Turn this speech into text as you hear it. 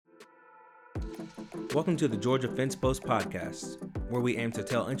Welcome to the Georgia Fencepost Podcast, where we aim to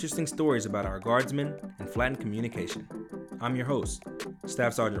tell interesting stories about our guardsmen and flatten communication. I'm your host,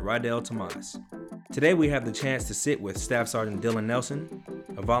 Staff Sgt. Rydell Tomas. Today we have the chance to sit with Staff Sgt. Dillon Nelson,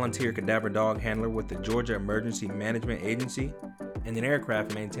 a volunteer cadaver dog handler with the Georgia Emergency Management Agency, and an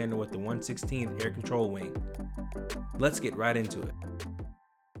aircraft maintainer with the 116th Air Control Wing. Let's get right into it.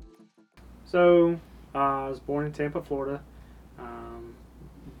 So, I was born in Tampa, Florida.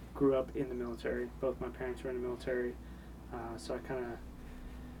 Grew up in the military. Both my parents were in the military. So I kind of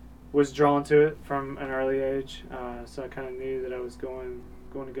was drawn to it from an early age. So I kind of knew that I was going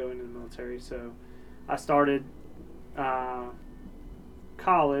to go into the military. So I started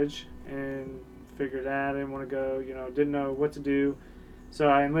college and figured I didn't want to go, didn't know what to do. So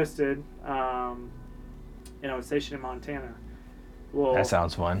I enlisted, and I was stationed in Montana. Well, that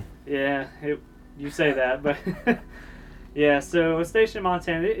sounds fun. Yeah, you say that, but yeah, so I was stationed in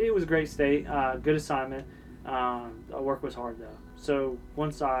Montana. It was a great state, good assignment. Work was hard, though. So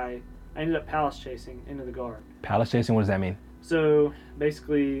once I ended up palace chasing into the Guard. Palace chasing, what does that mean? So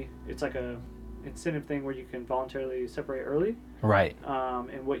basically, it's like a incentive thing where you can voluntarily separate early. Right.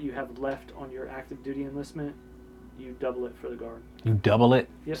 And what you have left on your active duty enlistment, you double it for the Guard. You double it?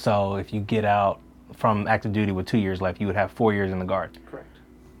 Yep. So if you get out from active duty with 2 years left, you would have 4 years in the Guard. Correct.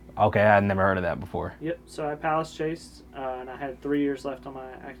 Okay, I had never heard of that before. Yep, so I palace chased, and I had 3 years left on my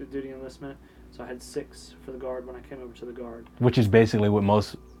active duty enlistment, so I had 6 for the Guard when I came over to the Guard. Which is basically what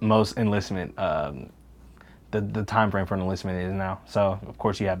most enlistment, the time frame for an enlistment is now. So, of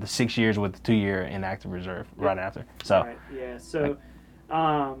course, you have the 6 years with the 2 year in active reserve right after. So, right, yeah, so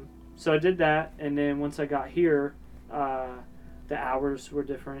so I did that, and then once I got here, the hours were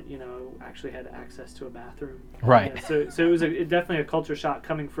different, actually had access to a bathroom. Right. Yeah, so it was definitely a culture shock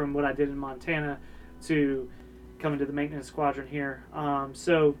coming from what I did in Montana to coming to the maintenance squadron here.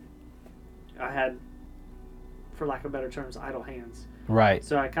 So I had, for lack of better terms, idle hands. Right.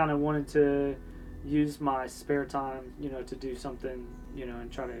 So I kind of wanted to use my spare time, to do something,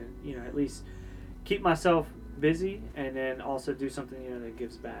 and try to, at least keep myself busy and then also do something, that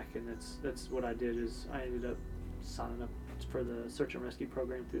gives back. And that's what I did is I ended up signing up for the search and rescue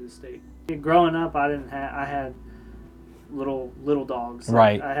program through the state. Growing up, I had little dogs.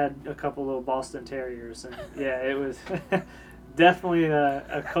 Right. I had a couple little Boston Terriers, and yeah, it was definitely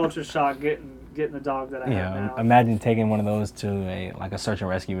a culture shock getting the dog that I have now. Imagine taking one of those to a search and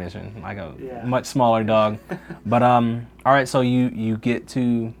rescue mission, like a much smaller dog. But all right, so you get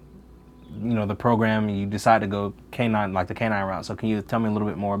to the program, and you decide to go canine, like the canine route. So can you tell me a little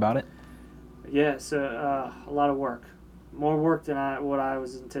bit more about it? Yeah, so a lot of work. More work than what I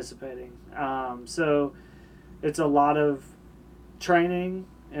was anticipating. So it's a lot of training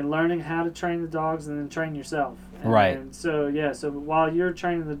and learning how to train the dogs and then train yourself. Right. And so while you're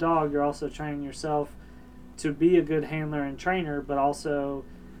training the dog, you're also training yourself to be a good handler and trainer, but also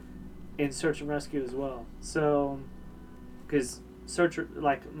in search and rescue as well. So, because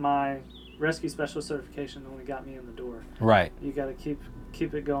my rescue specialist certification only got me in the door. Right. You got to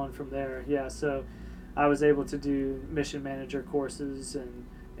keep it going from there. Yeah, so I was able to do mission manager courses and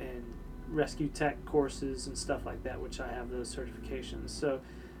rescue tech courses and stuff like that, which I have those certifications. So,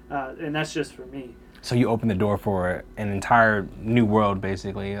 and that's just for me. So you opened the door for an entire new world,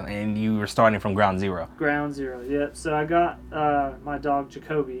 basically, and you were starting from ground zero. Ground zero, yep. So I got my dog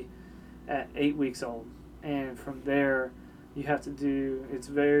Jakoby at 8 weeks old, and from there you have to do, it's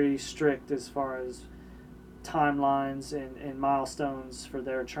very strict as far as timelines and milestones for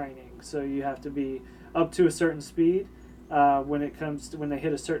their training. So you have to be up to a certain speed when they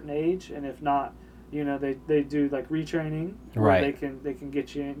hit a certain age, and if not, they do like retraining. Right. They can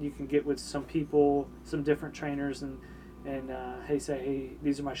get you in. You can get with some people, some different trainers, and hey,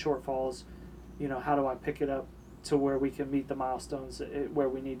 these are my shortfalls. How do I pick it up to where we can meet the milestones where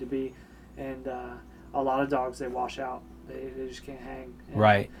we need to be? And a lot of dogs, they wash out. They just can't hang. And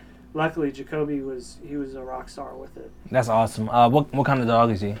right. Luckily, Jakoby was a rock star with it. That's awesome. What kind of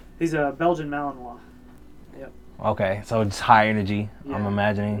dog is he? He's a Belgian Malinois. Yep. Okay, so it's high energy, yeah, I'm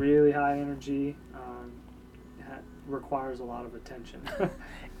imagining. Really high energy. Requires a lot of attention.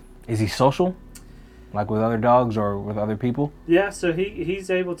 Is he social? Like with other dogs or with other people? Yeah, so he's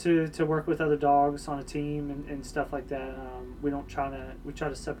able to work with other dogs on a team and stuff like that. We try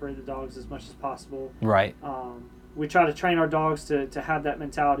to separate the dogs as much as possible. Right. We try to train our dogs to have that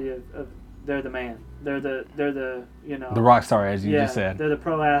mentality of they're the man. They're the the rock star, as you just said. They're the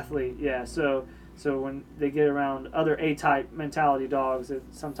pro athlete. Yeah. So when they get around other A-type mentality dogs, it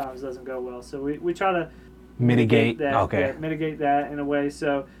sometimes doesn't go well. So we try to mitigate that. Okay. Yeah, mitigate that in a way.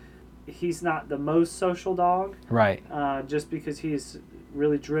 So he's not the most social dog. Right. Just because he's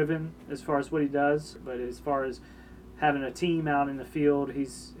really driven as far as what he does, but as far as having a team out in the field,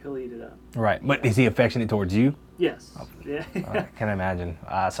 he'll eat it up. Right, but is he affectionate towards you? Yes. Oh, yeah. I can imagine.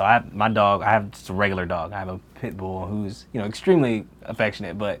 So I have just a regular dog. I have a pit bull who's extremely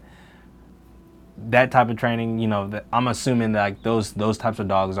affectionate, but that type of training, I'm assuming that like those types of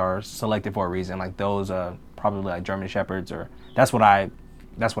dogs are selected for a reason. Like those probably like German Shepherds, or that's what I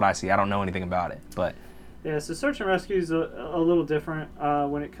see. I don't know anything about it, but yeah. So search and rescue is a little different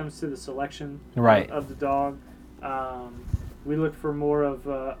when it comes to the selection of the dog. We look for more of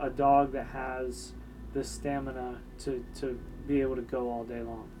a dog that has the stamina to be able to go all day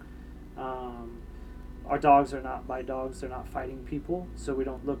long. Our dogs are not bite dogs. They're not fighting people, so we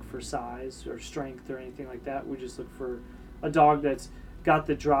don't look for size or strength or anything like that. We just look for a dog that's got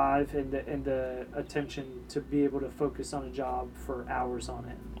the drive and the attention to be able to focus on a job for hours on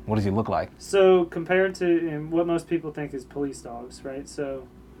it. What does he look like? So compared to what most people think is police dogs, right? So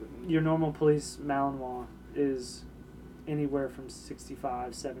your normal police Malinois is anywhere from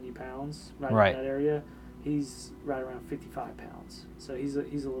 65, 70 pounds, right in that area. He's right around 55 pounds. So he's a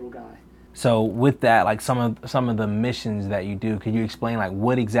little guy. So with that, like some of the missions that you do, could you explain like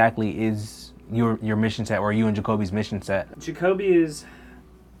what exactly is your mission set, or you and Jakoby's mission set? Jakoby is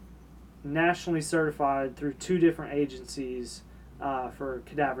nationally certified through 2 different agencies for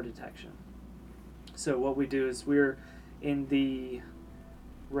cadaver detection. So what we do is we're in the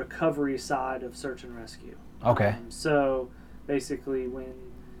recovery side of search and rescue. Okay. So basically when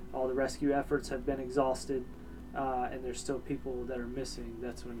all the rescue efforts have been exhausted and there's still people that are missing,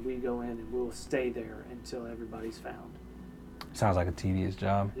 that's when we go in and we'll stay there until everybody's found. Sounds like a tedious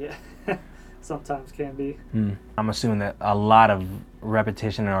job. Yeah. Sometimes can be. I'm assuming that a lot of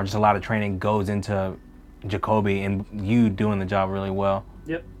repetition or just a lot of training goes into Jakoby and you doing the job really well.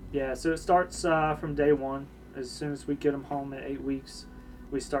 Yep. Yeah, so it starts from day one. As soon as we get them home at 8 weeks,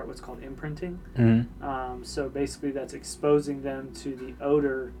 we start what's called imprinting. Mm-hmm. So basically that's exposing them to the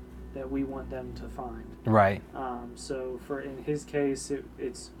odor that we want them to find. Right. So in his case,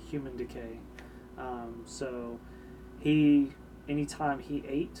 it's human decay. So anytime he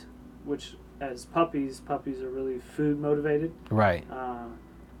ate, which as puppies are really food motivated. Right.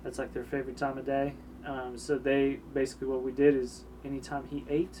 That's like their favorite time of day. So basically what we did is anytime he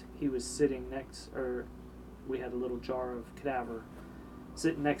ate, he was sitting or we had a little jar of cadaver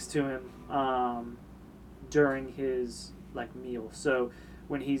sitting next to him during his meal. So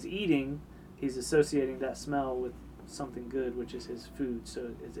when he's eating, he's associating that smell with something good, which is his food.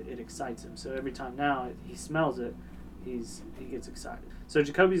 So it excites him. So every time now he smells it, he gets excited. So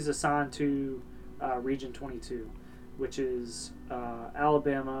Jakoby's assigned to Region 22, which is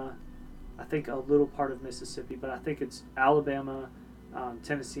Alabama, I think a little part of Mississippi, but I think it's Alabama,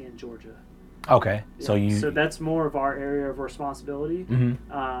 Tennessee, and Georgia. Okay. Yeah. So that's more of our area of responsibility.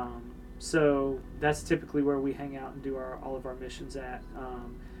 Mm-hmm. So that's typically where we hang out and do all of our missions at.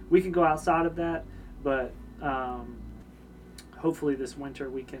 We can go outside of that, but hopefully this winter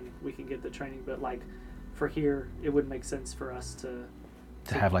we can get the training. But for here, it wouldn't make sense for us to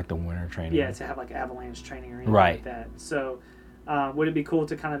have the winter training. Yeah, to have avalanche training or anything right. like that. So would it be cool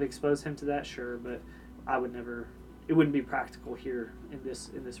to kind of expose him to that? Sure, but I would never. It wouldn't be practical here in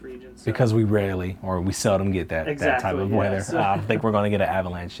this region. So. Because we seldom get that type of weather. So. I think we're going to get an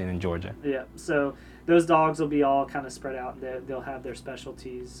avalanche in Georgia. Yeah, so those dogs will be all kind of spread out. They'll have their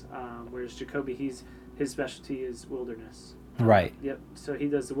specialties, whereas Jakoby, his specialty is wilderness. Right. Yep, so he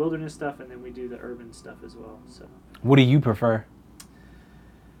does the wilderness stuff, and then we do the urban stuff as well. So. What do you prefer?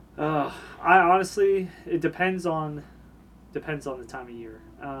 I honestly, it depends on the time of year.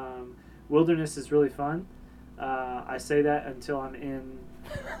 Wilderness is really fun. I say that until I'm in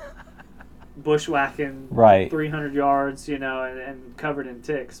bushwhacking 300 yards, and covered in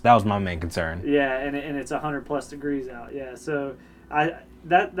ticks. That was my main concern. Yeah, and it's 100+ degrees out. Yeah, so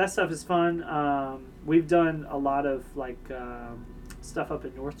that stuff is fun. We've done a lot of stuff up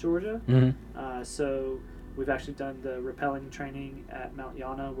in North Georgia. Mm-hmm. So we've actually done the rappelling training at Mount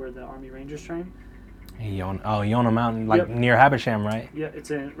Yana, where the Army Rangers train. Yona Mountain, yep. Near Habersham, right? Yeah, it's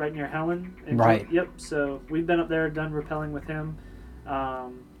right near Helen. Right. Yep. So we've been up there, done rappelling with him.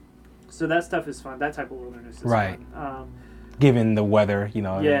 So that stuff is fun. That type of wilderness is fun. Given the weather,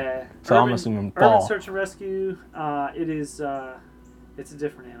 Yeah. So I'm assuming fall. Urban search and rescue, it's a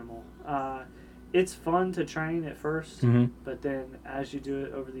different animal. It's fun to train at first, mm-hmm. but then as you do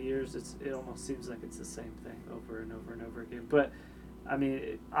it over the years, it almost seems like it's the same thing over and over and over again. But I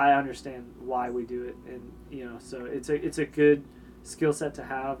mean, I understand why we do it, and so it's a good skill set to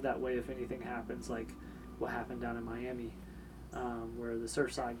have. That way, if anything happens, like what happened down in Miami, where the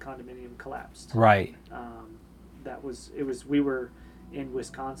Surfside condominium collapsed. Right. We were in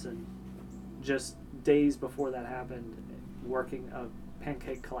Wisconsin, just days before that happened, working a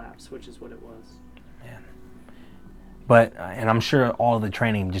pancake collapse, which is what it was. Man. But, and I'm sure all of the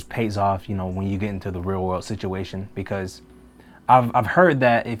training just pays off, you know, when you get into the real world situation, because I've heard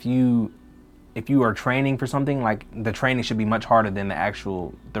that if you are training for something, like the training should be much harder than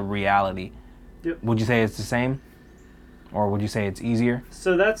the reality. Yep. Would you say it's the same? Or would you say it's easier?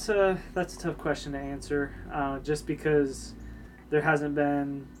 So that's a tough question to answer, just because there hasn't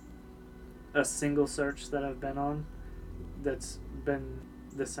been a single search that I've been on that's been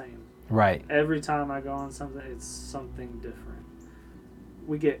the same. Right. Every time I go on something, it's something different.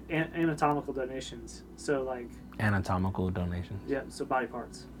 We get anatomical donations. So like Anatomical donations. Yeah, so body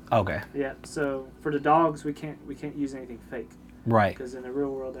parts. Okay. Yeah, so for the dogs, we can't use anything fake. Right. Because in the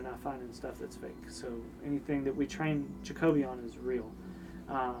real world, they're not finding stuff that's fake. So anything that we train Jakoby on is real.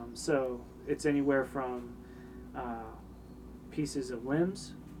 So it's anywhere from pieces of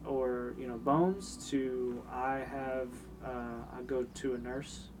limbs or bones to I go to a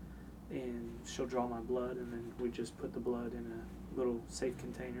nurse and she'll draw my blood, and then we just put the blood in a little safe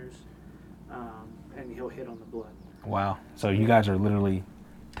containers, and he'll hit on the blood. Wow. So you guys are literally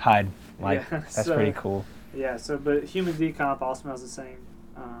tied. Like, yeah, that's pretty cool. Yeah. So, but human decomp all smells the same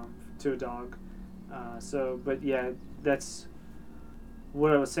to a dog. But yeah, that's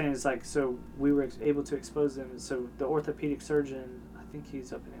what I was saying. Is like, so we were able to expose them. So the orthopedic surgeon, I think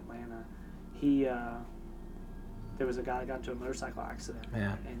he's up in Atlanta. There was a guy that got into a motorcycle accident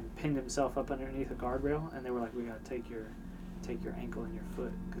and pinned himself up underneath a guardrail, and they were like, "We got to take your ankle and your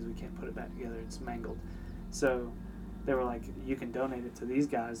foot because we can't put it back together. It's mangled." So they were like, "You can donate it to these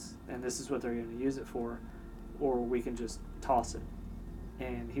guys, and this is what they're going to use it for, or we can just toss it."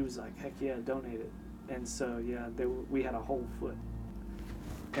 And he was like, "Heck yeah, donate it." And so yeah, we had a whole foot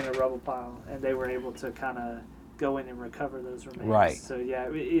in a rubble pile, and they were able to kind of go in and recover those remains. Right. So yeah,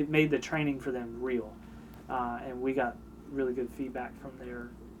 it made the training for them real. And we got really good feedback from their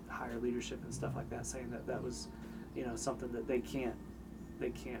higher leadership and stuff like that, saying that was, something that they can't,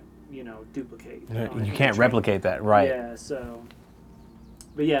 duplicate. You can't replicate that, right? Yeah. So,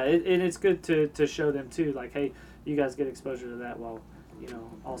 but yeah, it's good to show them too, like, hey, you guys get exposure to that while,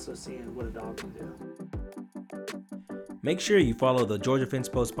 also seeing what a dog can do. Make sure you follow the Georgia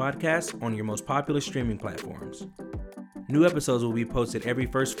Fencepost Podcast on your most popular streaming platforms. New episodes will be posted every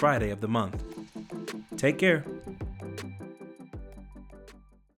first Friday of the month. Take care.